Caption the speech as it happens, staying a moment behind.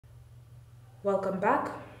Welcome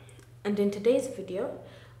back, and in today's video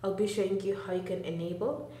I'll be showing you how you can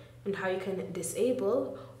enable and how you can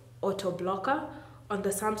disable auto blocker on the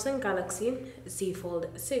Samsung Galaxy Z Fold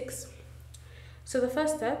 6. So the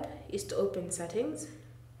first step is to open settings,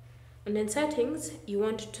 and in settings you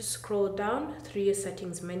want to scroll down through your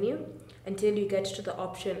settings menu until you get to the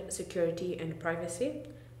option security and privacy.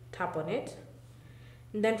 Tap on it,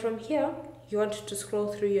 and then from here you want to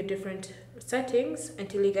scroll through your different settings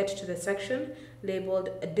until you get to the section labeled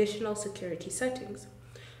additional security settings.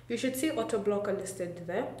 You should see auto blocker listed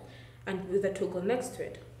there and with a toggle next to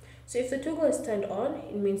it. So if the toggle is turned on,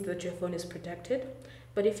 it means that your phone is protected.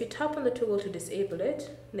 But if you tap on the toggle to disable it,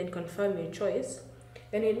 then confirm your choice,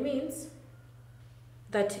 then it means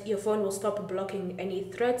that your phone will stop blocking any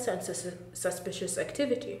threats and suspicious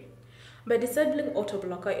activity. By disabling auto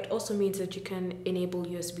blocker, it also means that you can enable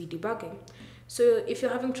USB debugging. So if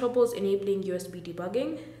you're having troubles enabling USB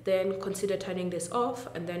debugging, then consider turning this off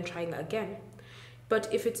and then trying again. But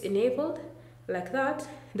if it's enabled like that,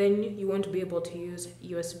 then you won't be able to use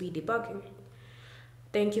USB debugging.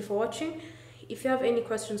 Thank you for watching. If you have any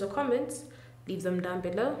questions or comments, leave them down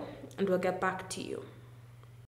below and we'll get back to you.